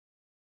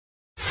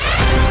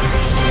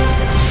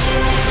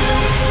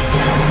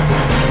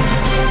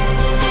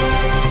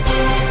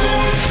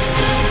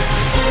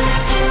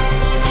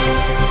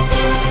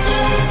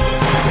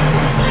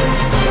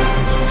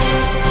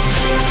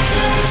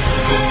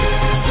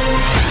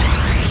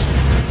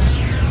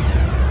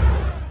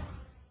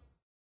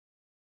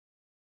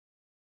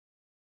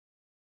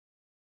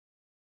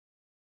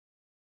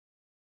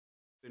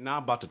Now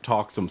I'm about to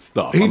talk some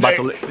stuff. He got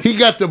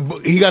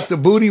the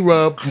booty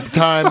rub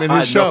time in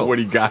his show. I know what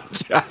he got.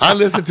 I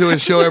listen to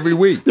his show every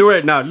week.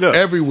 Right now, look.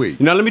 Every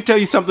week. Now let me tell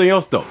you something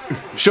else though.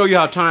 Show you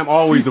how time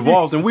always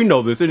evolves, and we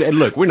know this. And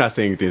look, we're not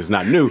saying anything that's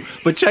not new,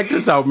 but check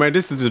this out, man.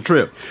 This is a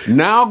trip.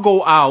 Now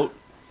go out.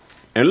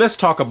 And let's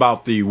talk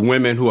about the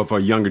women who are for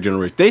a younger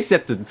generation. They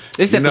set the tone.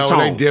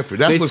 They different.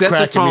 That's what's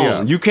cracking me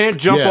up. You can't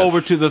jump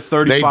over to the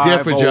 35 they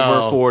different, over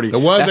y'all. 40. The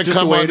ones That's that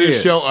come on this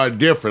is. show are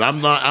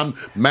different. I'm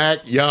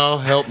Mac. Y'all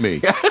help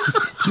me.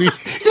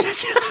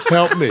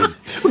 Help me.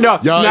 No,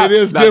 y'all. It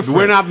is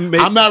different.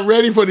 I'm not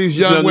ready for these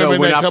young women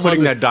we're that not come putting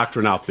on that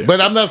doctrine out there.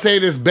 But I'm not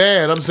saying it's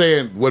bad. I'm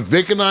saying what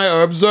Vic and I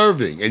are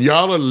observing, and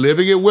y'all are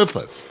living it with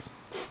us.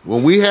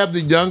 When we have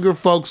the younger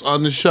folks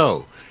on the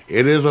show,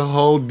 it is a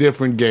whole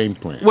different game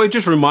plan. Well, it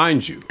just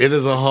reminds you. It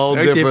is a whole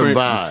different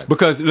vibe.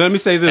 Because let me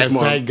say this, and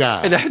thank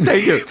God.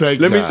 Thank you.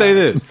 Let me say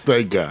this.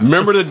 Thank God.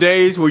 Remember the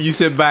days where you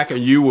sit back and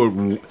you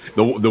would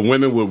the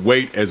women would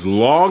wait as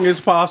long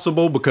as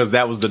possible because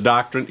that was the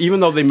doctrine,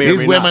 even though they may or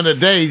may not. These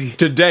women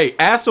today,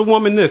 ask a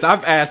woman this.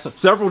 I've asked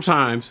several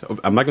times.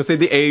 I'm not going to say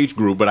the age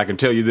group, but I can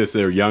tell you this: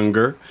 they're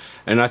younger.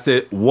 And I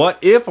said, what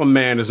if a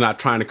man is not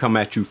trying to come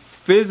at you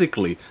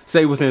physically,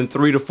 say within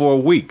 3 to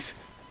 4 weeks?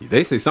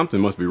 They say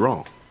something must be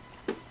wrong.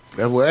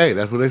 That's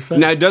what they say.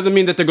 Now, it doesn't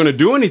mean that they're going to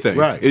do anything.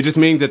 Right. It just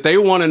means that they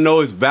want to know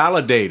it's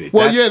validated.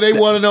 Well, they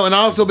want to know. And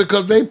also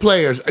because they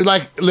players.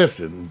 Like,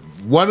 listen,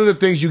 one of the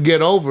things you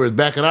get over is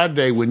back in our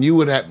day when you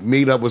would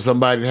meet up with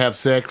somebody and have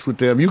sex with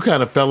them, you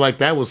kind of felt like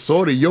that was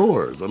sort of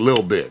yours a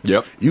little bit.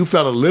 Yep. You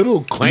felt a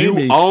little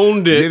claiming. You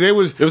owned it. Yeah, it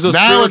was a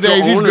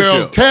nowadays these ownership.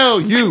 girls tell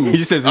you,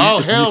 He says, oh,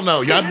 hell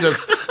no.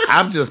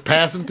 I'm just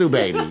passing through,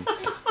 baby.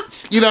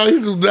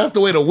 That's the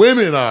way the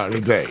women are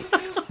today.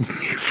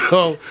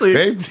 So,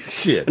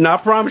 shit. Now, I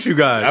promise you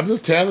guys. I'm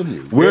just telling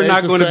you. We're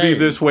not going to be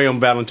this way on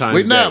Valentine's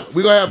Day. We're not.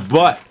 We're going to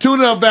have,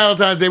 tune up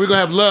Valentine's Day, we're going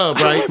to have love,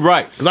 right?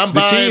 Right.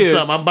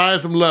 Because I'm buying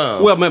some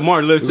love. Well,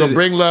 Martin, listen. We're going to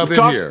bring love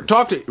in here.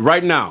 Talk to,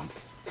 right now,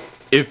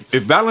 if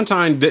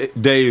Valentine's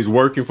Day is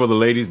working for the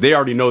ladies, they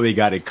already know they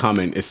got it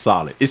coming. It's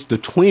solid. It's the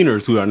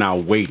tweeners who are now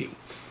waiting.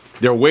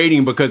 They're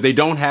waiting because they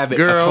don't have it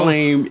a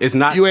claim. It's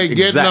not You ain't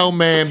getting no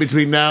man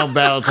between now and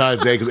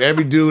Valentine's Day because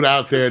every dude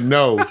out there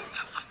know.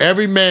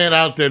 Every man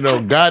out there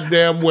know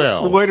goddamn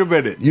well. Wait a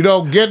minute. You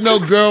don't get no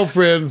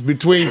girlfriends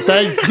between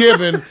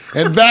Thanksgiving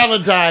and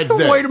Valentine's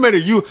Day. Wait a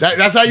minute.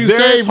 That's how you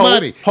save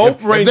money.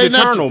 Hope reigns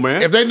eternal,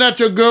 man. If they're not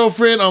your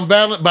girlfriend on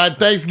by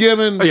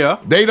Thanksgiving,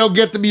 they don't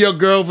get to be your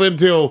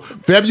girlfriend until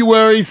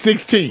February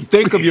 16th.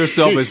 Think of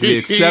yourself as the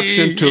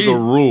exception to the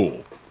rule.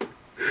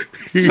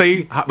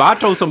 See, I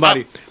told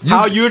somebody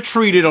how you're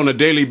treated on a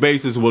daily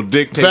basis will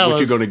dictate what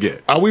you're going to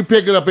get. Are we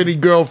picking up any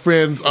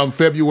girlfriends on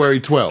February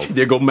 12th?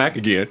 There go Mac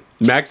again.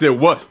 Mac said,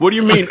 "What? What do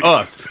you mean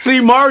us?" See,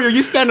 Mario,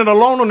 you standing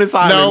alone on this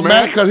island, man. No,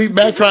 Mac, because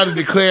Mac tried to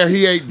declare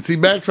he ain't. See,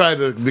 Mac tried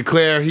to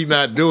declare he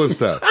not doing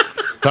stuff.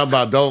 Talking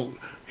about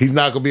he's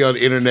not going to be on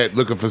the internet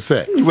looking for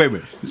sex. Wait a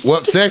minute.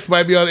 Well, sex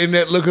might be on the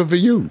internet looking for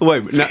you.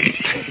 Wait a minute.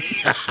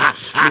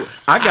 Now,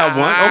 I got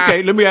one.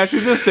 Okay, let me ask you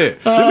this then.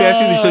 Let me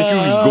ask you this since you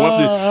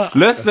going up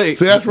let's say.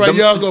 So that's right.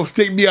 Y'all gonna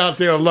stick me out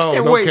there alone.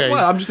 Yeah, wait, okay.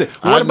 Well, I'm just saying.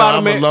 What about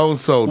a man? I'm a lone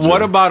soldier.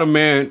 What about a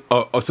man?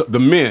 The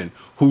men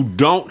who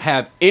don't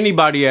have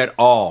anybody at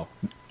all.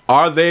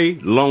 Are they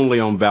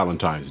lonely on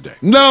Valentine's Day?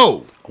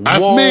 No, that's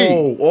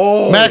me.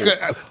 Oh. Mac,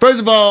 first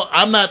of all,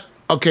 I'm not.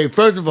 Okay,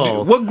 first of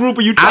all, what group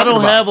are you talking about? I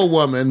don't have a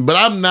woman, but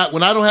I'm not.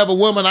 When I don't have a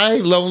woman, I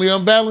ain't lonely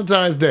on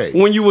Valentine's Day.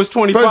 When you was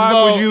 25, first of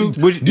all,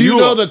 do you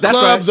know the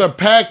clubs are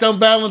packed on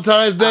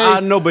Valentine's Day?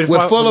 I know, but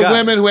full of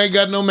women who ain't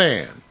got no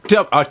man.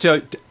 I'll tell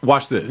you.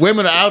 Watch this.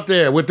 Women are out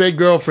there with their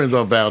girlfriends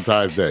on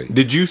Valentine's Day.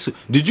 Did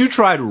you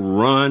try to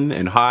run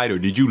and hide, or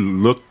did you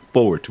look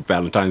forward to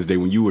Valentine's Day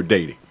when you were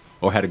dating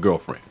or had a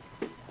girlfriend?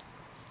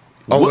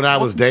 When I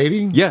was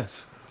dating?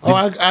 Yes.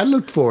 I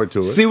looked forward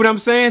to it. See what I'm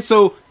saying?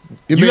 So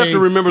you have to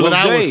remember those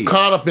days. When I was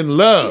caught up in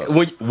love.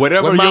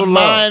 When my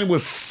mind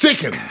was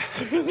sickened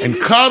and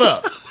caught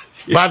up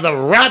by the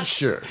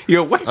rapture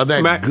of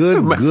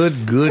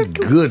that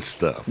good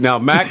stuff. Now,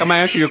 Mac, I'm going to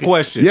answer your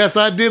question. Yes,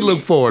 I did look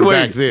forward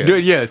back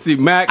then. Yeah, see,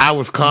 Mac, I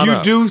was caught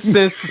up. You do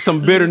sense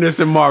some bitterness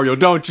in Mario,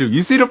 don't you?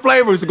 You see the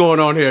flavors going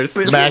on here.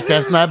 See? Mac,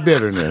 that's not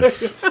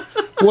bitterness.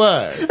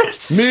 What?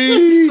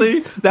 Me? See,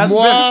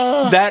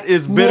 that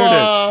is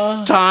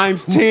bitterness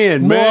times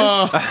 10,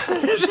 man.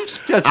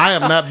 I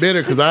am not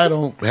bitter because I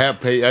don't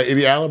have pay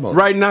any alimony.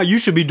 Right now, you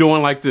should be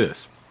doing like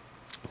this.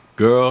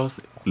 Girls,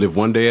 live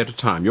one day at a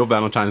time. Your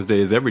Valentine's Day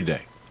is every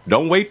day.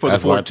 Don't wait for the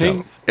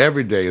 14th.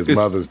 Every day is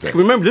Mother's Day.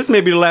 Remember, this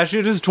may be the last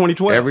year. This is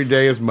 2012. Every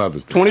day is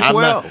Mother's Day.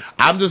 2012.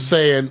 I'm just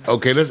saying,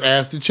 okay, let's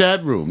ask the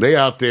chat room. They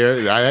out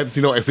there. I haven't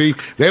see,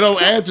 they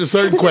don't answer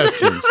certain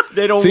questions.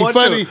 They don't want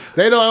to.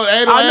 They don't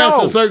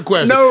answer certain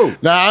questions. No.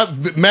 Now,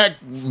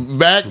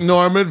 Mac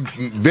Norman,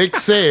 Vic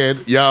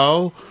said,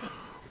 y'all,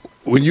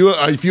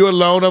 if you're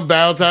alone on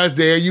Valentine's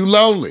Day, are you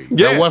lonely?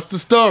 Yeah. Now, what's the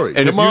story?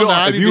 And Come on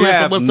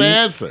now, what's the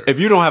answer? If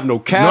you don't have no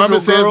casual Norman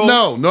girls, says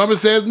no. Norman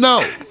says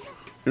no.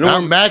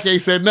 Mac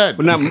ain't said nothing.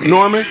 But now,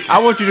 Norman,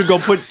 I want you to go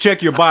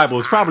check your Bible.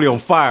 It's probably on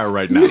fire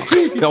right now.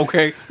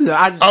 Okay?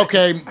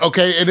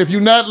 Okay. And if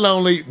you're not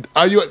lonely,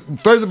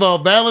 first of all,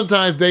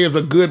 Valentine's Day is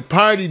a good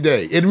party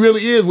day. It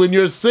really is when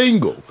you're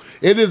single.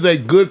 It is a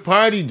good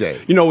party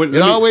day. It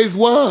always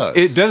was.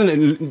 It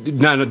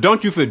doesn't. Now,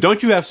 don't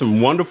you have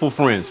some wonderful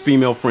friends,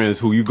 female friends,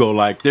 who you go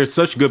like, they're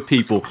such good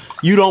people.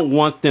 You don't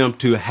want them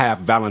to have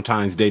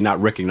Valentine's Day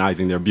not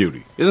recognizing their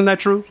beauty. Isn't that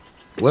true?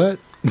 What?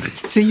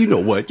 See, you know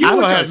what? I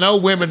don't have no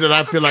women that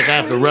I feel like I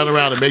have to run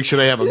around and make sure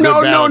they have a good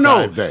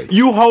Valentine's Day.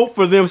 You hope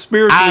for them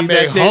spiritually. I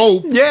may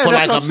hope for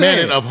like a saying.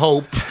 minute of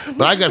hope,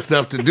 but I got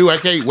stuff to do. I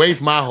can't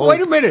waste my hope. Wait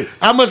a minute.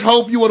 How much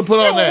hope you want to put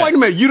on that? Wait a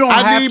minute. You don't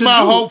have to I need my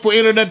hope for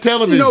internet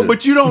television. No,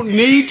 but you don't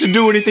need to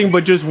do anything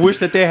but just wish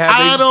that they have.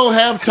 I don't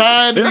have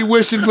time to be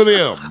wishing for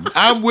them.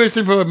 I'm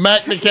wishing for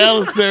Mac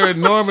McAllister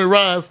and Norman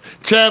Ross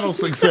channel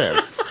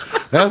success.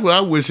 That's what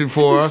I'm wishing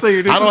for. I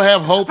don't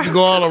have hope to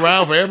go all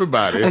around for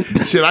everybody.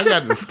 Shit, I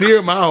got to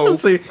steer my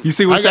hope. You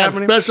see what's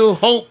happening? I got special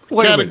hope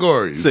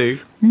categories.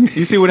 See,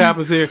 you see what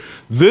happens here?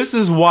 This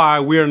is why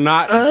we're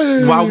not.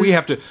 Why we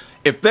have to.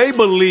 If they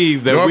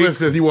believe that Norman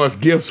says he wants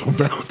gifts on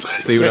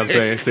Valentine's Day. See what I'm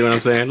saying? See what I'm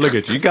saying? Look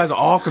at you. You guys are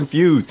all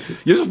confused.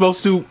 You're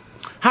supposed to.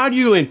 How do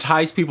you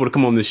entice people to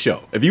come on this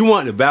show? If you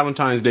want a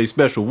Valentine's Day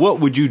special,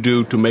 what would you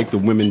do to make the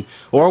women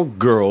or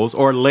girls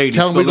or ladies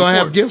tell them we're going to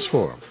have gifts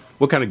for them?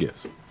 What kind of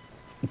gifts?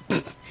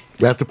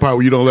 That's the part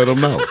where you don't let them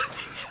know.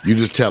 You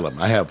just tell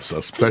them, I have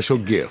a special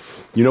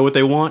gift. You know what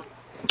they want?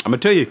 I'm going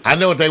to tell you. I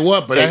know what they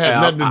want, but that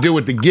has nothing to do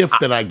with the gift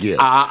that I give.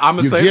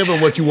 You give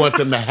them what you want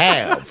them to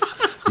have.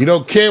 You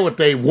don't care what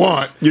they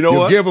want. You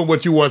give them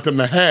what you want them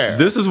to have.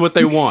 This is what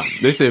they want.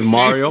 They said,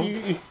 Mario,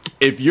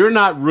 if you're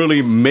not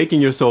really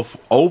making yourself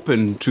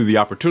open to the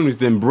opportunities,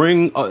 then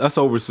bring us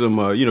over some,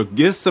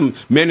 get some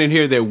men in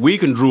here that we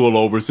can drool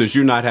over since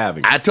you're not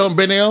having it. I told them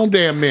bring their own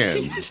damn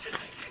men.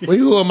 Well,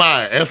 who am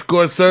I?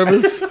 Escort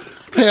service?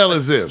 What the hell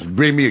is this?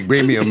 Bring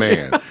me a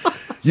man.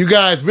 You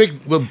guys, Rick,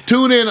 well,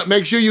 tune in.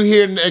 Make sure you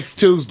hear next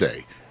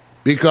Tuesday.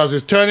 Because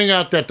it's turning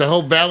out that the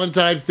whole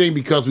Valentine's thing,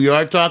 because we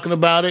are talking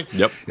about it,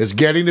 it's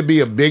getting to be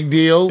a big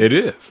deal. It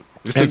is.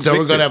 And so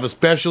we're going to have a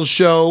special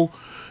show,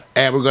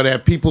 and we're going to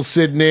have people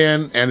sitting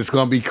in, and it's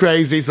going to be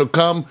crazy. So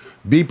come,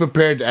 be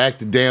prepared to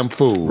act a damn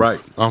fool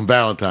on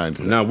Valentine's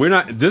Day. Now,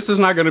 this is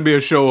not going to be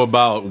a show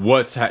about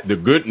what's the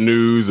good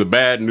news, the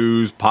bad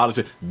news,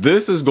 politics.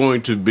 This is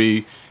going to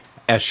be,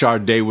 as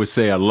Sade would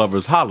say, a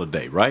lover's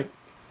holiday, right?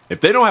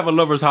 If they don't have a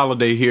lover's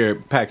holiday here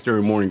at Pax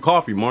Stereo Morning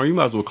Coffee, Mario, you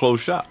might as well close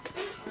shop.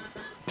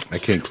 I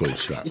can't close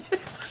shop.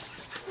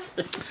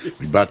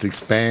 We're about to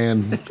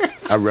expand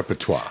our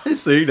repertoire.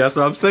 See, that's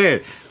what I'm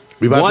saying.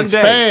 We're about to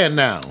expand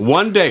now.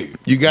 One day.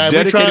 You guys,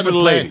 we're trying to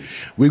plan.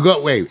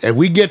 If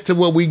we get to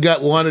what we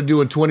want to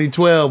do in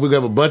 2012, we're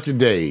going to have a bunch of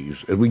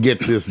days as we get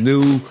this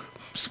new.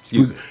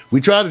 We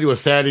try to do a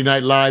Saturday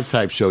Night Live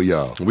type show,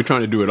 y'all. We're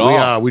trying to do it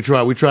all.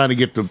 We're trying to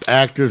get the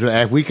actors, and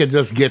if we can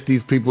just get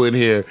these people in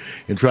here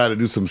and try to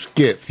do some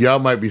skits, y'all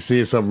might be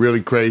seeing some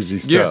really crazy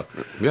stuff.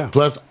 Yeah.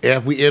 Plus,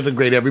 if we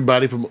integrate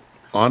everybody from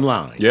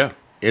online. Yeah.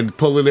 And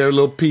pulling their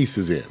little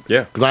pieces in.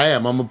 Yeah. Because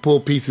I'm going to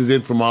pull pieces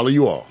in from all of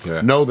you all.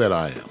 Yeah. Know that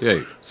I am.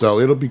 Yeah. So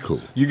it'll be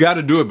cool. You got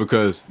to do it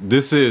because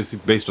this is,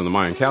 based on the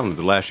Mayan calendar,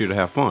 the last year to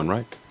have fun,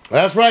 right?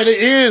 That's right.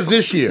 It ends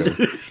this year.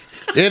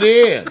 It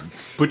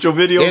ends. Put your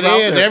videos out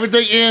there.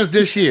 Everything ends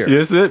this year.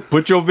 Yes, it.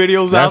 Put your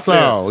videos out there.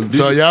 That's all.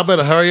 So y'all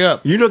better hurry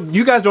up.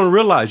 You guys don't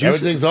realize.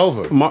 Everything's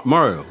over.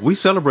 Mario, we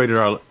celebrated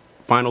our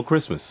final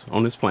Christmas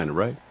on this planet,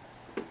 right?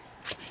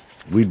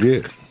 We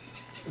did.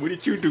 What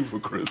did you do for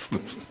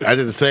Christmas? I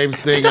did the same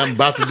thing I'm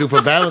about to do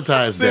for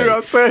Valentine's Day. See what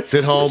I'm saying?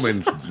 Sit home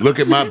and look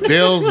at my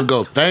bills and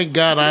go, thank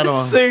God I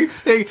don't. See,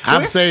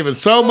 I'm saving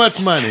so much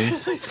money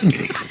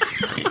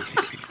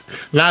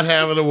not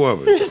having a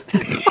woman.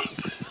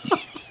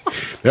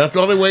 That's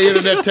the only way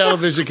internet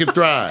television can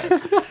thrive.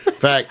 In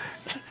fact,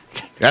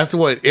 that's the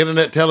way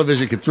internet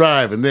television can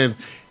thrive. And then,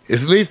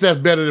 at least that's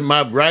better than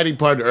my writing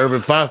partner,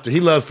 Irvin Foster. He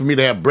loves for me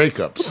to have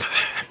breakups.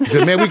 He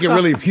said, man, we can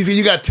really, he said,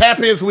 you got to tap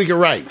in so we can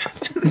write.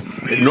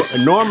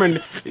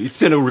 Norman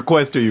sent a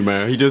request to you,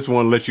 man. He just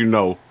want to let you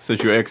know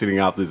since you're exiting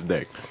out this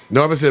day.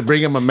 Norman said,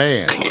 bring him a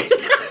man.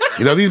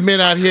 You know, these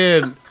men out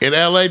here in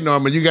L.A.,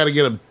 Norman, you got to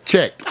get them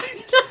checked.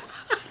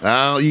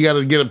 You got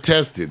to get them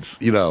tested,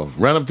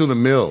 run them through the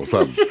mill or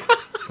something.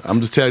 I'm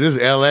just telling you, this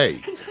is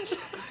L.A.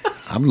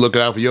 I'm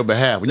looking out for your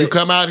behalf. When you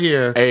come out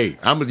here, you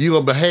going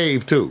to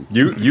behave, too.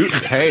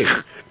 Hey,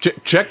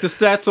 check the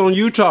stats on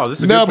Utah. This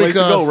is a good place to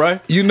go,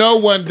 right?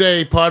 One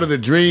day, part of the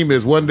dream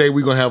is one day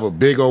we're going to have a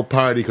big old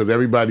party because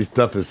everybody's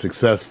stuff is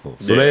successful.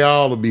 So they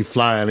all will be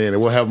flying in,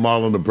 and we'll have them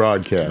all on the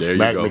broadcast. There you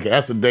go.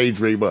 That's a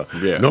daydreamer.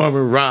 Yeah.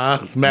 Norman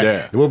Ross, Mac.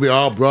 Yeah. We'll be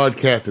all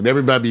broadcasting.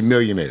 Everybody be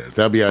millionaires.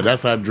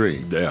 That's our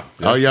dream. Yeah.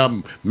 All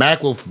y'all,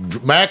 Mac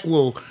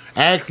will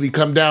actually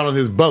come down on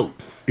his boat.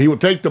 He will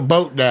take the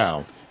boat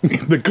down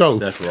the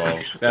coast.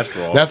 That's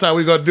wrong. That's how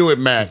we're going to do it,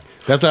 Mac.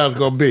 That's how it's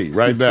going to be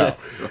right now.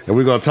 And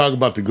we're going to talk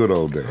about the good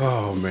old days.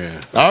 Oh,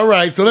 man. All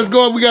right, so let's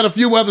go. We got a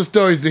few other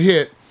stories to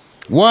hit.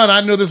 One,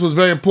 I knew this was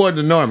very important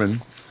to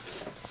Norman.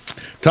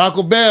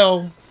 Taco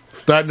Bell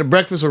starting the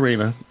breakfast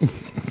arena.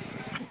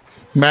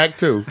 Mac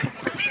too.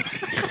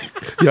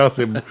 Y'all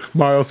said,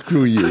 Mario,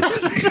 screw you.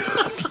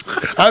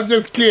 I'm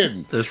just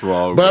kidding. That's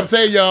wrong. But I'm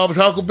saying, y'all,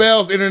 Taco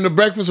Bell's entering the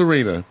breakfast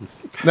arena.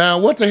 Now,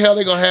 what the hell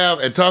they gonna have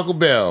at Taco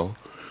Bell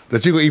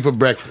that you gonna eat for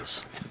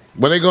breakfast?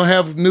 Well, they gonna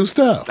have new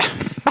stuff.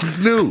 It's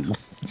new.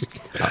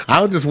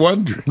 I was just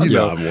wondering, you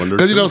know, I'm wondering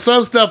because you know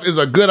some stuff is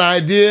a good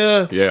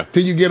idea. Yeah.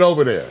 Till you get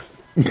over there.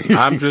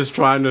 I'm just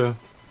trying to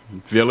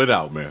feel it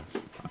out, man.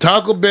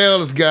 Taco Bell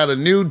has got a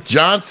new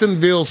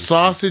Johnsonville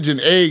sausage and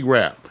egg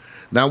wrap.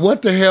 Now,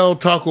 what the hell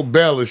Taco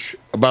Bell is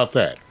about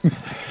that?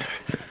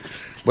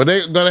 But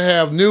they're gonna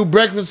have new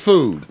breakfast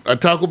food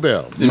at Taco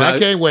Bell. I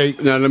can't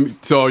wait. Now,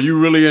 so are you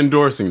really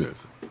endorsing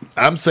this?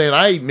 I'm saying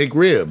I eat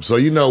McRibs, so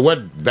you know what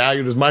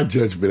value does my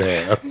judgment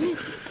have?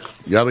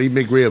 Y'all don't eat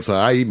McRibs, so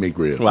I eat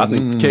McRibs. Well, I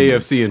think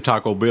KFC and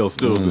Taco Bell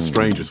still is the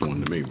strangest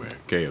one to me, man.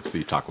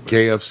 KFC, Taco Bell.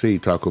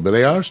 KFC, Taco Bell.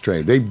 They are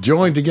strange. They've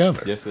joined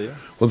together. Yes, they are.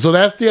 Well, so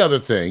that's the other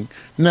thing.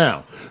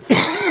 Now,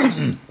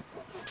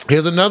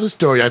 here's another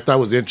story I thought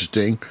was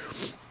interesting,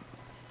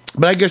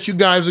 but I guess you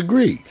guys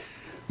agree.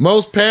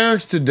 Most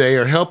parents today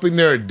are helping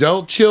their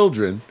adult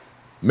children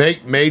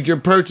make major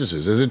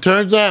purchases. As it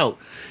turns out,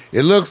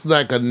 it looks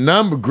like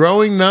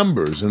growing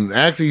numbers, and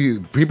actually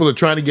people are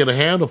trying to get a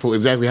handle for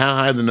exactly how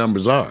high the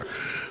numbers are,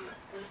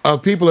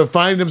 of people are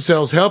finding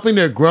themselves helping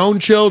their grown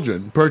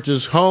children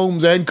purchase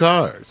homes and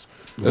cars,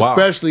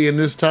 especially in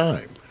this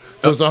time.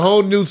 So it's a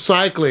whole new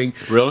cycling.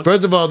 Really?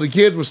 First of all, the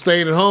kids were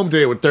staying at home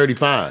till they were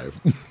 35.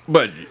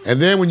 But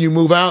And then when you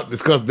move out,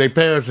 it's because their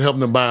parents are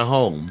helping them buy a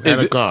home and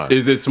a car.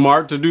 Is it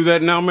smart to do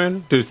that now,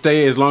 man? To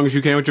stay as long as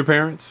you can with your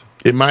parents?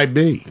 It might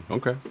be.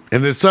 Okay.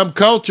 And in some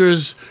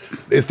cultures,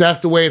 if that's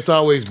the way it's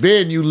always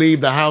been, you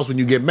leave the house when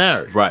you get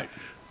married. Right.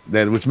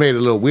 Which made it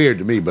a little weird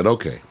to me, but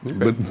okay.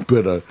 But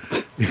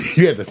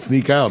you had to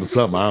sneak out or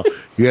something. I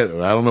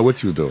don't know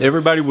what you were doing.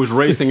 Everybody was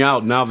racing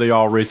out. Now they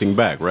all racing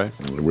back, right?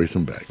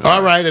 Racing back.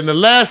 All right, and the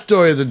last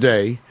story of the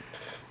day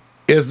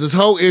is this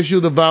whole issue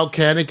of the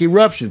volcanic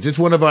eruptions. It's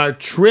one of our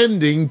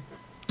trending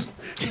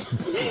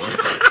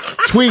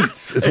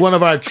tweets. It's one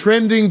of our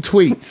trending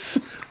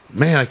tweets.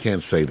 Man, I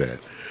can't say that.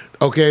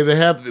 Okay,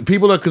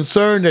 people are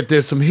concerned that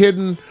there's some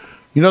hidden,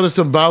 there's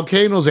some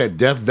volcanoes at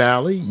Death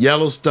Valley,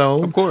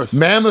 Yellowstone, of course,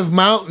 Mammoth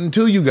Mountain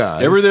too. You guys,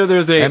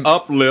 there's an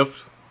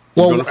uplift.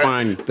 You're gonna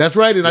find that's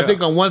right, and I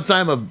think on one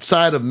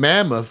side of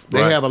Mammoth,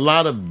 they have a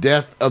lot of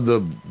death of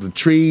the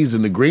trees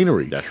and the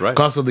greenery. That's right,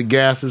 because of the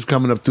gases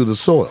coming up through the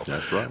soil.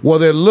 That's right. Well,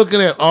 they're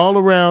looking at all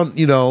around.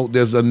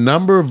 There's a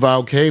number of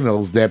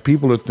volcanoes that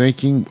people are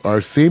thinking are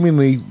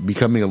seemingly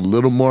becoming a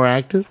little more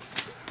active,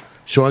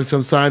 showing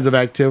some signs of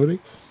activity.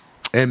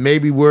 And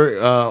maybe we're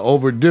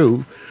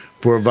overdue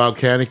for a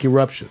volcanic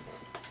eruption.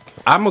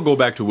 I'm going to go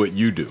back to what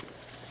you do.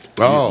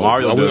 Oh,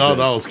 Mario does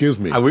no, excuse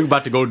me. We're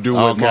about to go do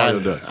what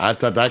Mario does. I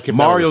thought I kept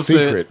Mario that a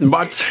secret.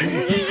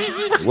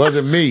 It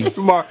wasn't me.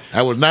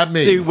 That was not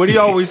me. See, what he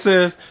always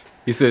says,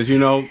 he says,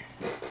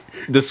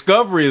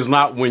 discovery is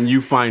not when you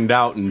find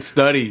out and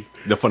study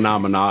the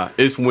phenomena.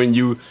 It's when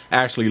you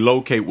actually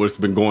locate what's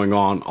been going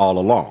on all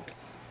along.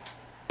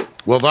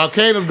 Well,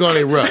 volcanoes going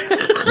to erupt.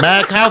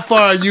 Mac, how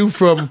far are you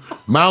from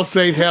Mount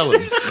St.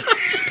 Helens?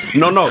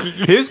 No.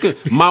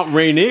 Mount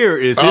Rainier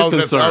is his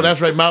concern. Oh,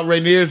 that's right. Mount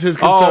Rainier is his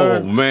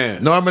concern. Oh,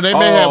 man. Norman, they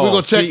may have. We're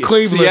going to check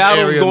Cleveland.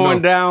 Seattle's area,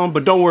 going down,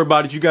 but don't worry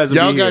about it. You guys will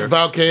y'all be here. Y'all got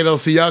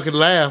volcanoes, so y'all can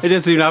laugh.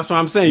 That's what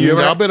I'm saying.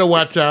 Y'all better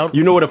watch out.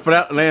 You know what a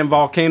flatland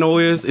volcano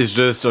is? It's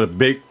just a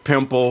big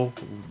pimple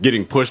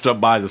getting pushed up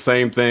by the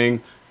same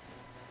thing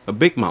a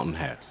big mountain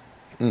has.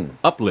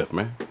 Uplift,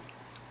 man.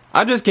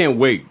 I just can't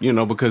wait,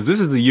 because this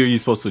is the year you're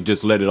supposed to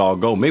just let it all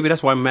go. Maybe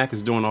that's why Mac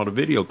is doing all the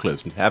video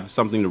clips and have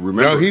something to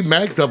remember. No, he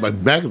maxed up.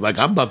 Mac is like,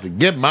 I'm about to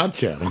get my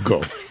channel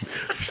going.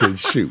 He said,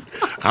 shoot,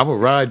 I'm going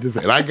to ride this.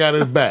 And I got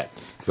his back.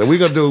 So we're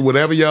going to do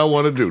whatever y'all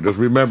want to do. Just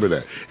remember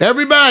that.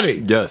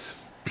 Everybody. Yes.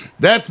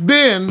 That's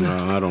been.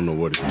 I don't know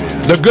what it's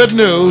been. The good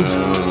news.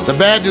 The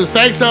bad news.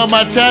 Thanks to all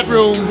my chat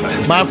room,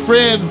 my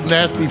friends,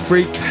 nasty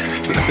freaks.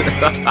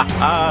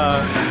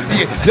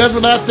 Just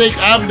when I think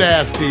I'm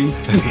nasty,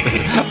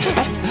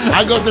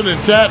 I go to the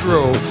chat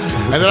room,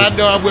 and then I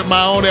know I'm with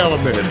my own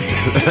element.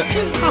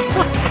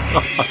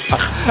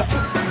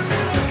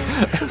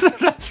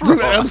 That's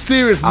wrong. I'm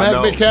serious. Mac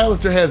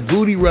McAllister has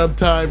booty rub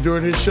time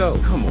during his show.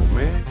 Come on,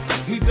 man.